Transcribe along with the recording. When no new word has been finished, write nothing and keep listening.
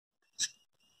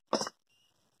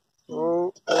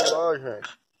Olá,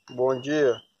 gente. Bom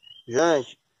dia.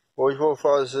 Gente, hoje vou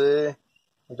fazer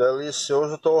um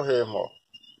delicioso torresmo, ó.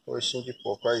 Coicinho de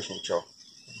porco. Aí, gente, ó.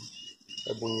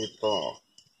 É bonitão, ó.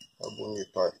 É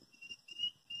bonito, ó.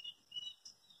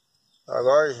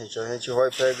 Agora, gente, a gente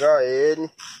vai pegar ele.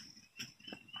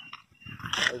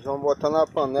 Nós vamos botar na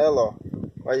panela, ó.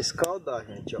 Vai escaldar,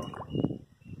 gente, ó.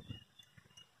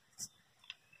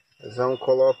 Nós vamos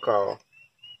colocar, ó.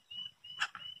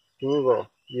 Pingo, ó,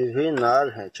 de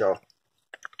vinagre, gente, ó.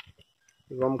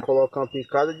 E vamos colocar uma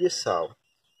picada de sal.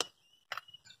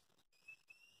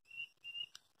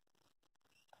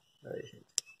 Aí,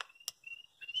 gente.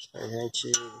 A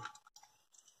gente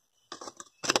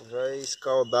vai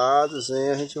escaldados e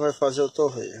a gente vai fazer o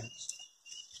torresmo.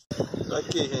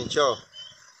 Aqui, gente, ó.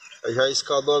 Já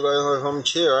escaldou, agora nós vamos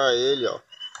tirar ele, ó.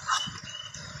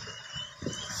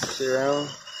 Tiramos,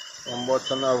 vamos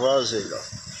botar na vasilha,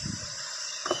 ó.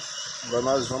 Agora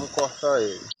nós vamos cortar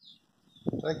ele.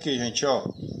 Aqui, gente, ó.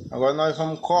 Agora nós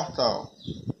vamos cortar, ó.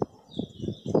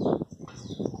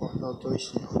 Cortar o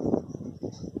toicinho, ó.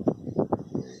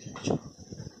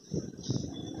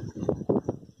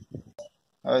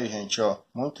 Aí, gente, ó,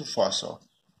 muito fácil, ó.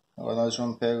 Agora nós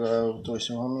vamos pegar o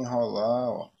toicinho, vamos enrolar,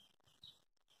 ó.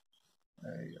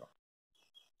 Aí, ó.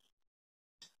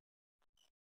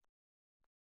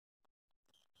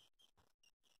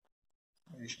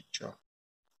 Aí, gente, ó.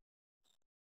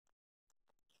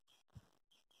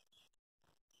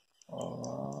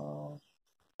 Ó.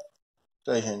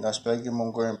 Aí, gente, nós pegamos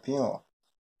um grampinho, ó.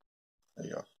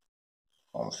 Aí, ó.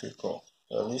 Como ficou.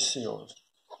 Delicioso.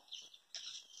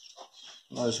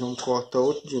 Nós vamos cortar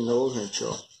outro de novo, gente,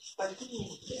 ó.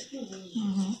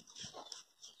 Uhum.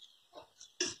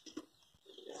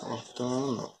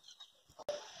 Cortando.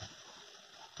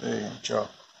 Aí, gente, ó.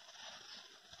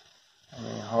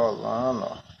 Enrolando,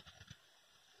 ó.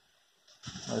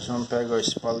 Nós vamos pegar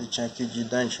esse palitinho aqui de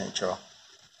dente, gente, ó.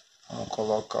 Vamos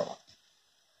colocar, ó.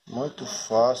 Muito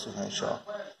fácil, gente, ó.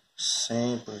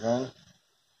 Simples, né?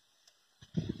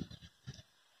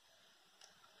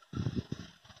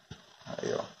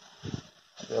 Aí, ó.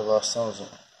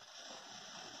 Revelaçãozinha.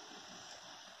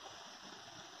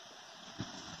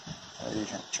 Aí,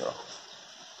 gente, ó.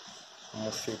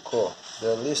 Como ficou.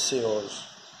 Delicioso.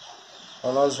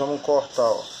 Então nós vamos cortar,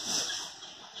 ó.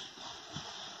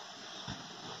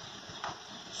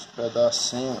 Esse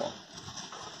pedacinho, ó.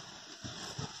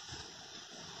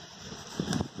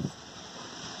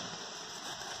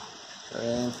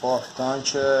 O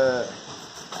importante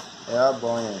é a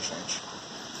banha, gente.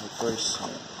 Depois sim.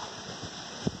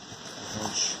 A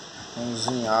gente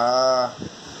cozinhar,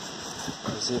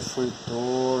 fazer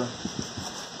fritura.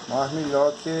 Mas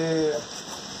melhor que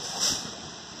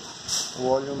o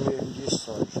óleo mesmo de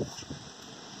soja, gente.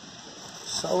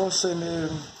 Só você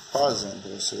mesmo fazendo,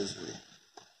 pra vocês verem.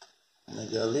 É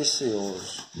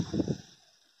delicioso.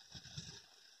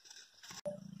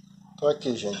 Então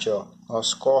aqui, gente, ó.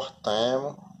 Nós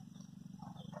cortamos.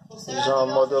 Usamos a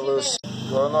modelação.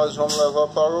 Agora nós vamos levar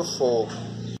para o fogo.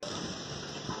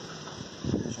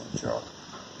 Aqui, gente, ó.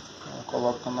 Vamos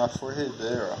colocar na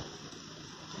frigideira, ó.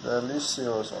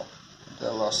 Delicioso, ó.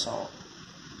 Delação, ó.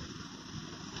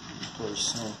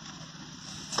 Toicinho.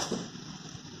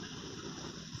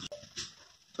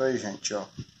 Então aí, gente, ó.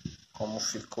 Como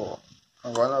ficou.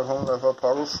 Agora nós vamos levar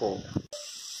para o fogo.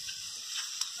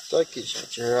 Então aqui,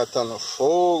 gente, já tá no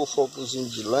fogo, fogozinho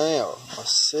de lenha, ó,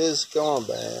 aceso, que é uma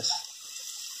benção.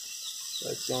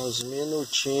 Daqui uns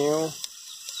minutinhos,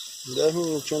 10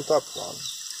 minutinhos tá pronto.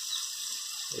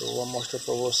 Eu vou mostrar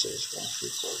para vocês como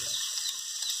ficou, gente.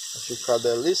 Vai ficar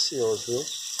delicioso, viu?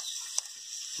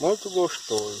 Muito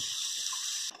gostoso.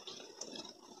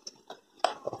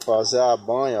 Para fazer a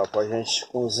banha, ó, pra gente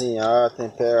cozinhar,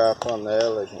 temperar a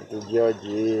panela, gente, o dia a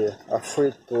dia. A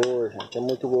fritura, gente, é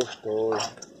muito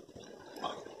gostoso.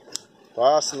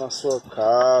 Faça na sua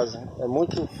casa, é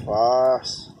muito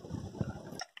fácil.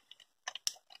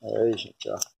 Aí, gente,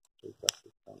 ó. Tá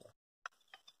ficando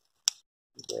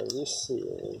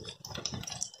delicioso.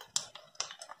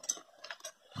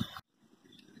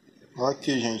 Olha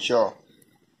aqui, gente, ó.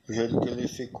 O jeito que ele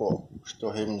ficou. Os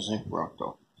torresmozinhos prontos,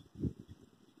 ó.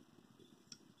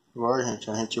 Agora, gente,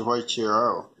 a gente vai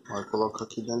tirar, ó. Vai colocar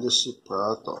aqui dentro desse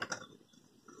prato, ó.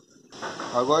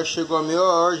 Agora chegou a minha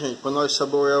hora, gente, para nós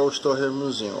saborear os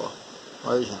torresmozinhos, ó.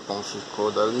 Olha, gente, como ficou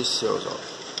delicioso,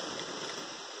 ó.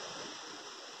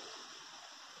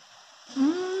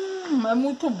 É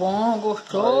muito bom,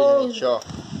 gostoso. Aí, gente, ó.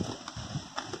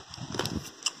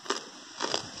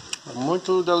 É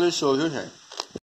muito delicioso, viu, gente?